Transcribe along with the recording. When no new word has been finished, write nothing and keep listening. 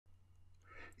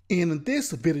In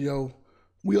this video,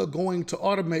 we are going to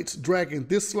automate dragging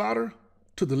this slider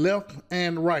to the left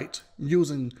and right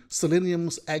using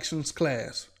Selenium's Actions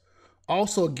class.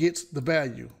 Also gets the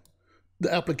value.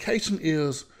 The application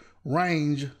is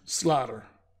range slider.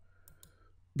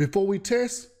 Before we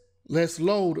test, let's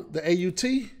load the AUT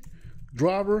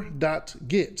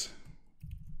driver.get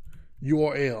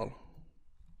URL.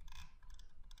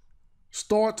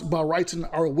 Start by writing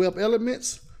our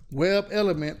WebElements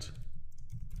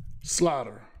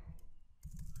slider.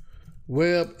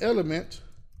 WebElement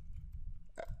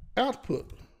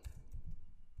output.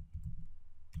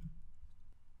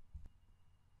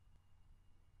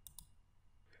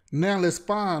 Now let's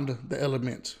find the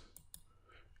element.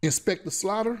 Inspect the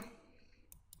slider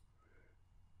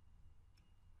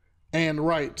and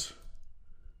write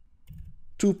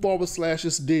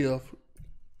 2/ div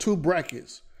 2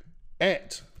 brackets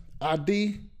at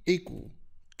ID equal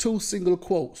 2 single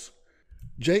quotes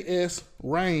JS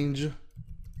range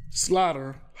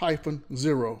slider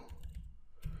 -0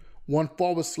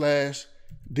 1/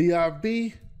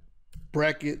 div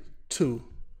bracket 2.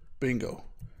 Bingo.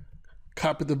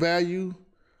 Copy the value,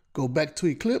 go back to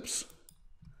Eclipse,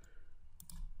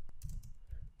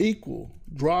 equal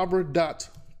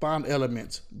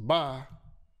driver.findElement By.xpath.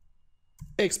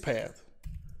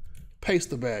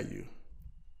 Paste the value.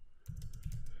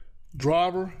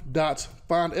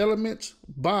 Driver.findElement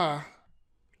by,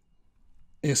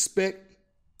 inspect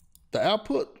the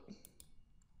output,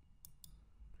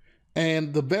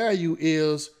 and the value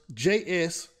is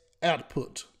JS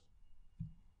output.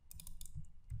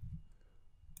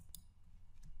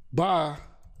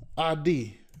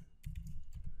 By.id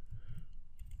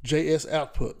JS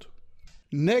output.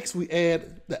 Next, we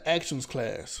add the Actions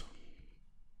class.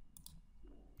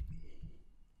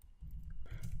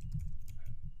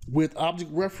 With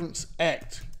object reference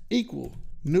act equal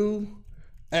new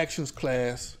Actions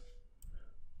class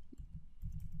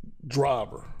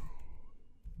driver.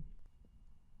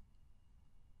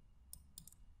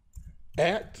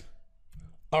 Act,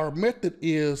 our method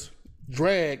is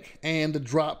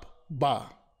dragAndDropBy.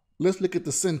 Let's look at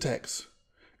the syntax.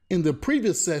 In the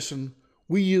previous session,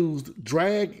 we used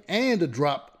drag and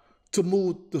drop to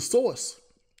move the source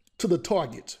to the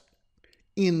target.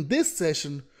 In this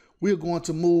session, we are going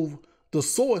to move the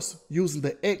source using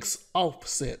the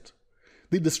xOffset.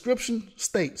 The description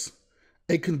states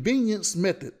a convenience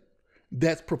method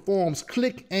that performs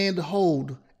click and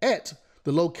hold at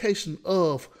the location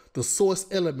of the source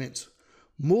element,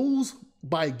 moves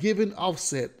by giving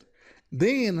offset,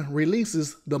 then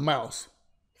releases the mouse.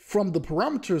 From the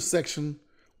parameters section,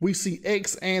 we see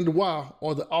X and Y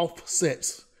are the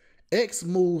offsets. X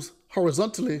moves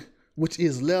horizontally, which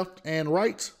is left and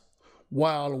right,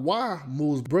 while Y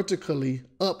moves vertically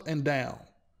up and down.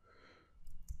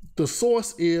 The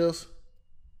source is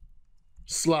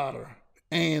slider,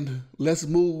 and let's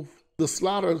move the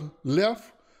slider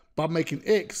left by making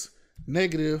X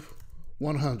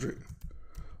 -100.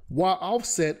 Y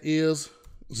offset is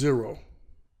 0.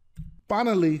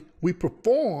 Finally, we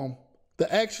perform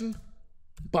the action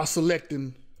by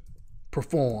selecting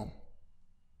perform.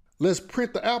 Let's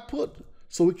print the output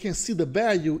so we can see the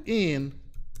value in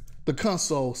the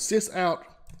console. Sysout,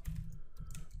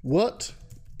 what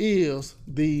is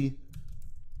the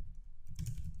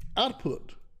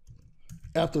output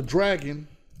after dragging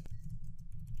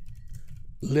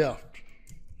left?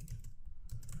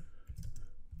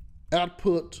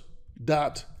 Output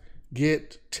dot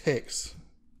get text.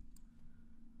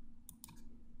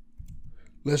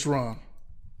 Let's run.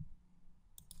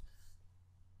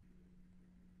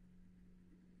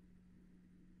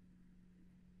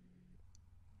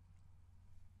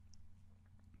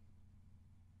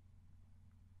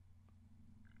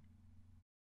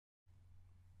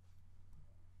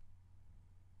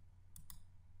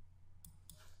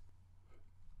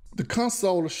 The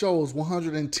console shows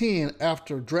 110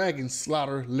 after dragging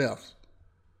slider left.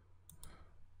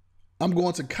 I'm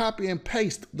going to copy and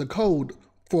paste the code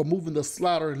for moving the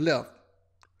slider left.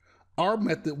 Our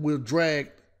method will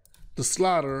drag the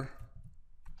slider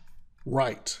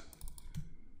right.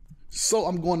 So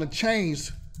I'm going to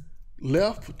change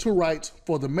left to right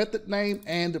for the method name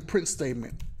and the print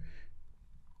statement.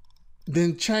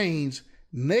 Then change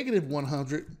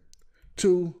 -100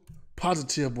 to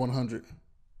 +100.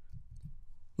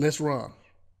 Let's run.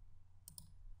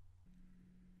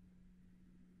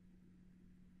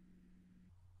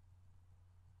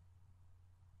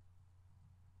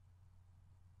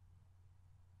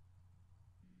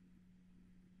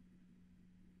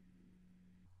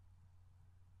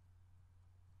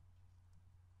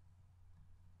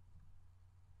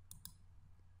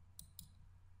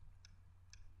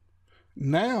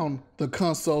 Now the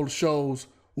console shows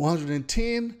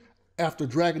 110 after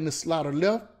dragging the slider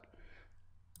left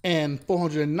and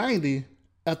 490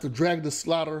 after dragging the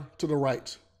slider to the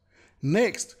right.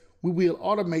 Next, we will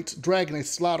automate dragging a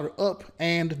slider up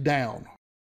and down.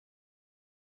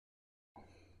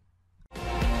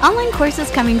 Online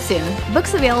courses coming soon.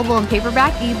 Books available in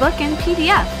paperback, ebook, and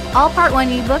PDF. All Part 1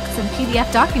 ebooks and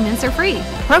PDF documents are free.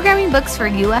 Programming books for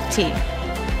UFT.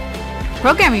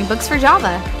 Programming books for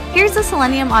Java. Here's the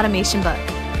Selenium automation book.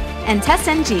 And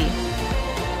TestNG.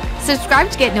 Subscribe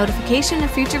to get notification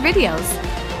of future videos.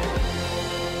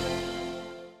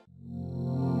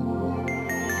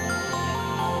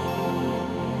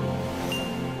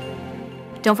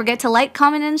 Don't forget to like,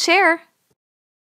 comment, and share.